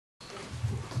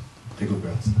Det går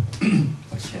bra.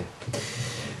 Okej.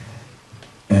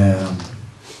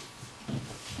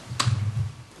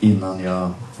 Innan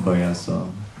jag börjar så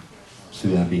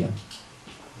vill jag be.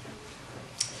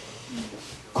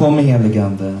 Kom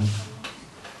heligande.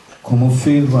 Kom och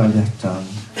fyll våra hjärtan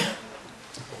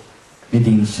med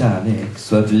din kärlek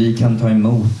så att vi kan ta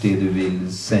emot det du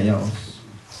vill säga oss.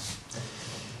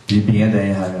 Vi ber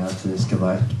dig, Herre, att vi ska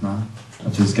vara öppna,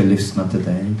 att vi ska lyssna till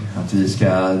dig, att vi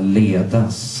ska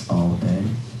ledas av dig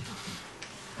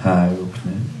här och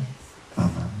nu.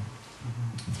 Amen.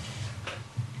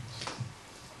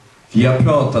 Vi har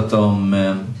pratat om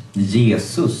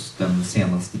Jesus den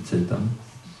senaste tiden.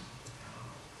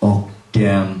 Och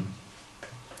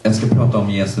jag ska prata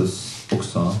om Jesus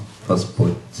också, fast på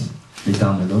ett lite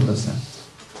annorlunda sätt.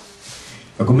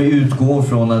 Jag kommer utgå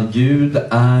från att Gud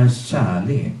är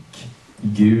kärlek.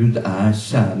 Gud är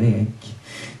kärlek.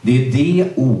 Det är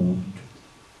det ord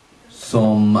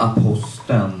som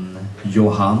aposteln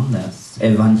Johannes,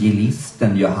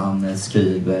 evangelisten Johannes,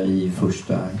 skriver i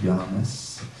första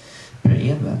Johannes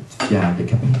brevet, 4:e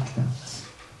kapitlet.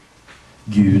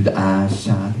 Gud är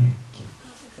kärlek.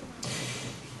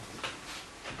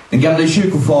 Den gamla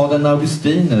kyrkofadern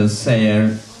Augustinus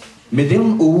säger: med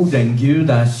de orden Gud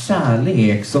är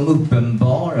kärlek som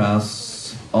uppenbaras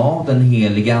av den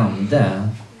heliga ande,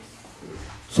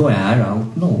 så är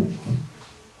allt nog.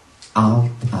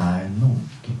 Allt är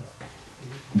nog.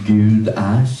 Gud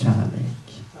är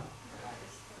kärlek.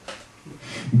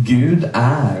 Gud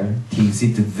är till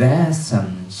sitt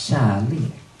väsen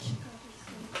kärlek.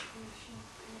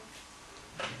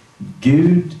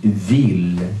 Gud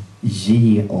vill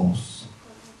ge oss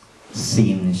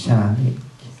sin kärlek.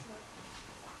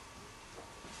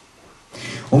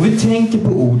 Om vi tänker på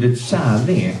ordet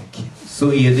kärlek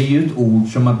så är det ju ett ord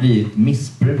som har blivit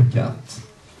missbrukat.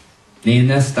 Det är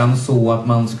nästan så att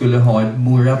man skulle ha ett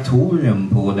moratorium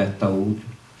på detta ord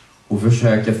och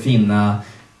försöka finna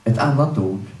ett annat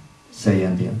ord, säger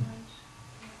en del.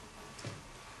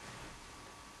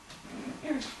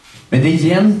 Men det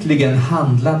egentligen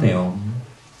handlar det om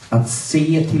att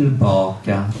se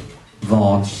tillbaka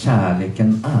vad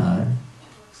kärleken är.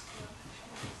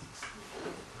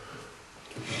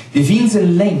 Det finns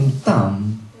en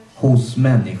längtan hos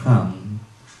människan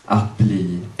att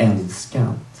bli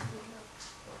älskad.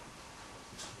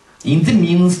 Inte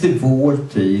minst i vår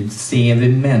tid ser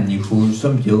vi människor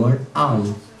som gör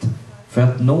allt för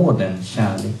att nå den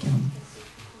kärleken.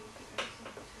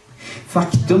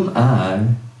 Faktum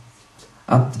är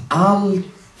att all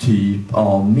typ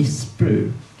av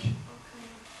missbruk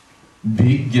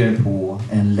bygger på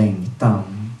en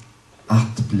längtan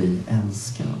att bli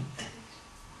älskad.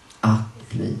 Att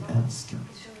bli älskad.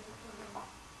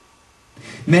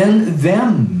 Men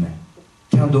vem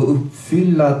kan då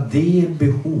uppfylla det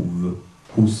behov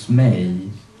hos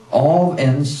mig av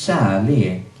en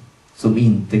kärlek som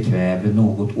inte kräver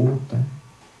något åter?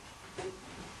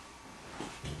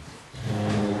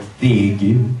 Det är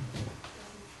Gud.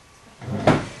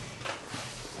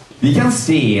 Vi kan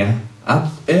se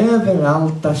att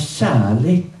överallt där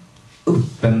kärlek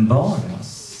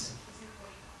uppenbaras,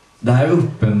 där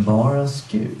uppenbaras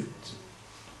Gud.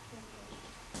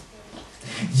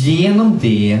 Genom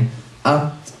det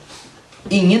att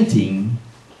ingenting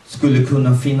skulle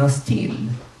kunna finnas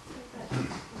till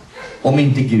om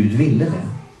inte Gud ville det.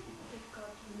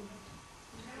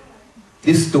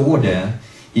 Det står det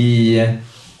i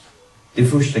det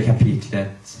första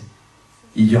kapitlet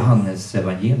i Johannes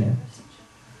evangeliet.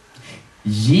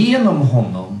 Genom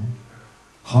honom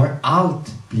har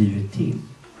allt blivit till.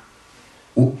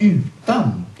 Och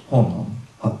utan honom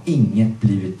har inget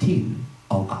blivit till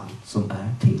av allt som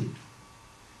är till.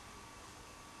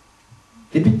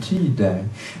 Det betyder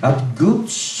att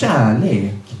Guds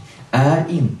kärlek är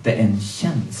inte en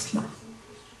känsla.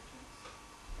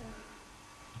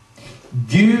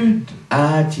 Gud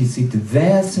är till sitt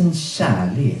väsen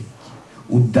kärlek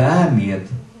och därmed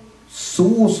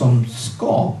så som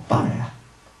skapare.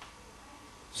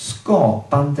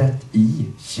 Skapandet i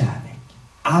kärlek.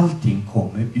 Allting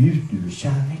kommer ut ur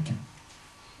kärleken.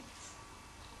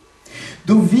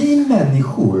 Då vi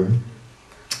människor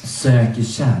söker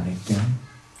kärleken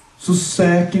så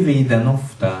söker vi den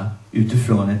ofta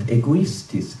utifrån ett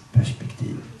egoistiskt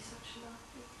perspektiv.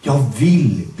 Jag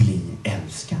vill bli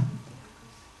älskad.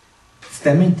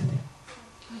 Stämmer inte det?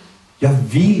 Jag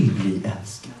vill bli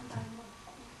älskad.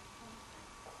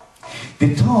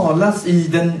 Det talas i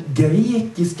den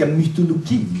grekiska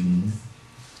mytologin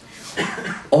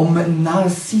om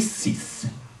Narcissus.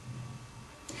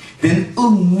 Den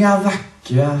unga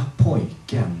vackra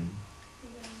pojken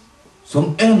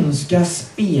som önskar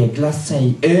spegla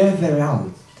sig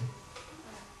överallt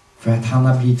För att han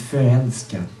har blivit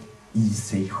förälskad i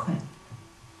sig själv.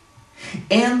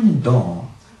 En dag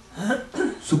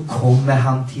så kommer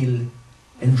han till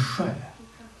en sjö.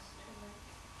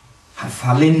 Han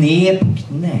faller ner på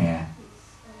knä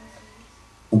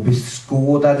och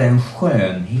beskådar den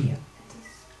skönhet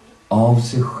av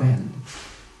sig själv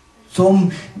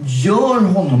som gör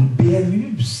honom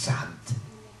berusad.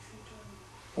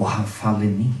 Och han faller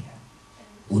ner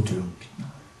och drunknar.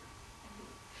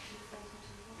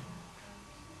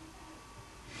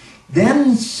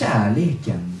 Den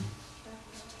kärleken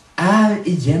är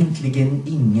egentligen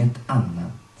inget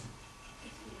annat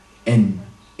än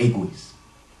egoism.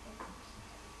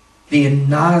 Det är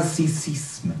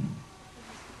narcissismen.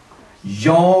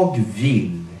 Jag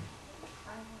vill.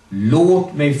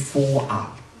 Låt mig få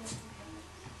allt.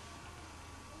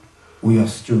 Och jag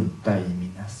struntar i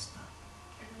min nästa.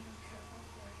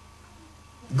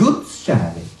 Guds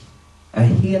kärlek är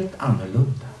helt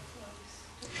annorlunda.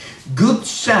 Guds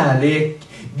kärlek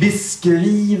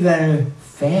beskriver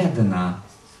fäderna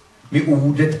med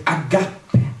ordet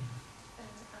agape.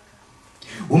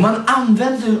 Och man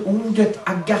använder ordet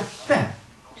agape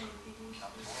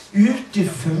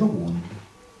utifrån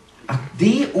att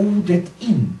det ordet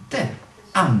inte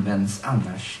används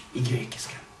annars i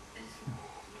grekiska.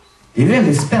 Det är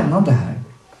väldigt spännande här.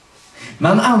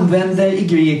 Man använder i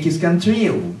grekiskan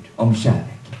 3 ord om kärlek.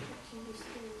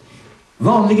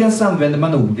 Vanligast använder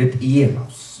man ordet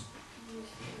eros,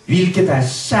 vilket är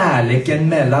kärleken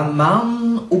mellan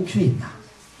man och kvinna.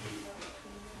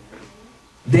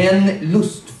 Den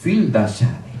lustfyllda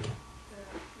kärleken.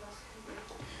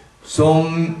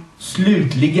 Som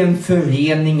slutligen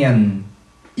föreningen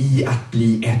i att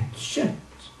bli ett kött.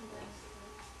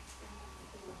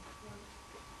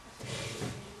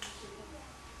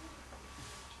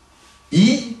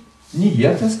 I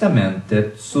Nya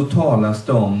testamentet så talas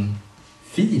det om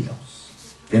filos,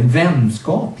 den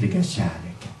vänskapliga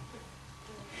kärleken.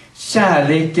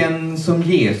 Kärleken som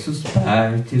Jesus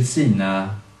bär till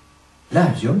sina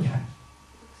lärjungar.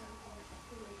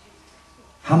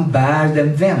 Han bär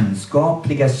den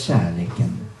vänskapliga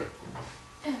kärleken.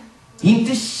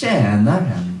 Inte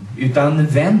tjänaren, utan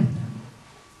vännen.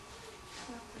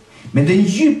 Men den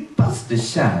djupaste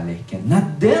kärleken,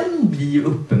 när den blir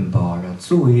uppenbarad,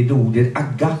 så är det ordet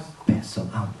agape som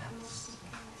används.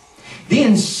 Det är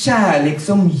en kärlek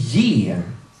som ger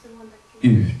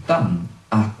utan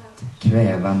att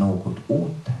kräva något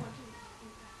åt det.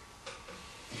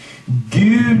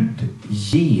 Gud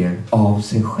ger av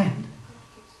sig själv.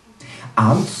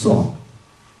 Alltså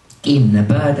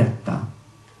innebär detta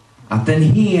att den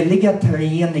heliga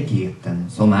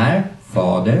treenigheten som är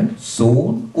Fader,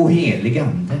 Son och helig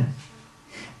ande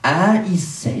är i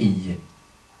sig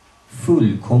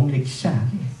fullkomlig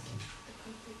kärlek.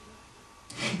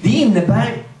 Det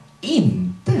innebär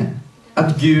inte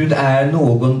att Gud är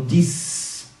någon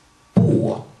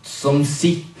despot som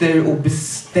sitter och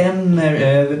bestämmer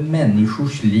över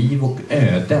människors liv och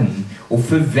öden och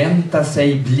förväntar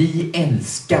sig bli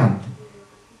älskad.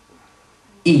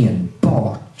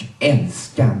 Enbart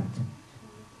älskad.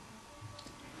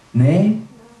 Nej,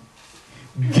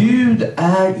 Gud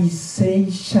är i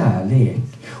sig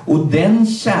kärlek, och den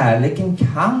kärleken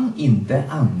kan inte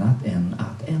annat än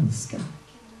att älska.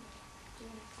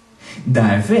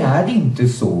 Därför är det inte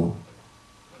så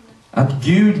att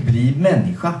Gud blir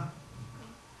människa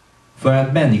för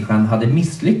att människan hade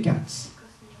misslyckats.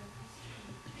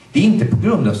 Det är inte på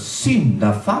grund av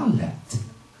syndafallet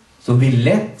som vi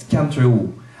lätt kan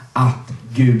tro att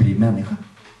Gud blir människa.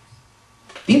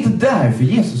 Det är inte därför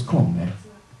Jesus kommer.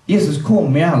 Jesus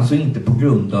kommer alltså inte på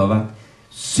grund av att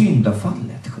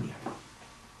syndafallet sker.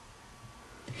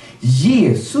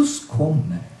 Jesus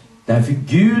kommer därför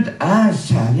Gud är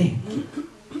kärlek.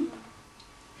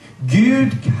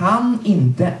 Gud kan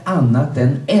inte annat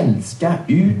än älska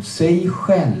ut sig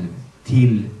själv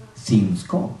till sin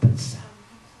skapelse.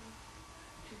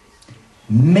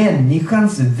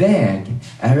 Människans väg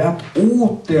är att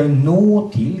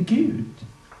åternå till Gud.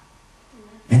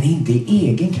 Men inte i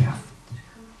egen kraft.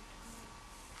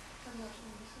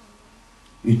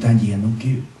 Utan genom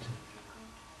Gud.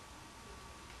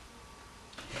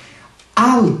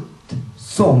 Allt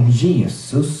som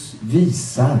Jesus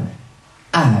visar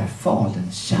är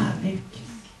Faderns kärlek.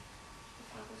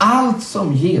 Allt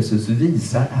som Jesus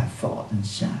visar är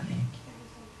Faderns kärlek.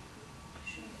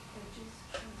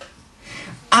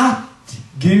 Att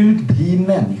Gud blir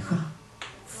människa,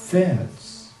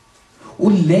 föds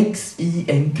och läggs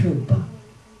i en krubba,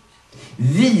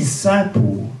 visar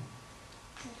på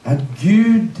att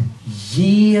Gud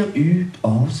ger ut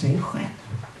av sig själv.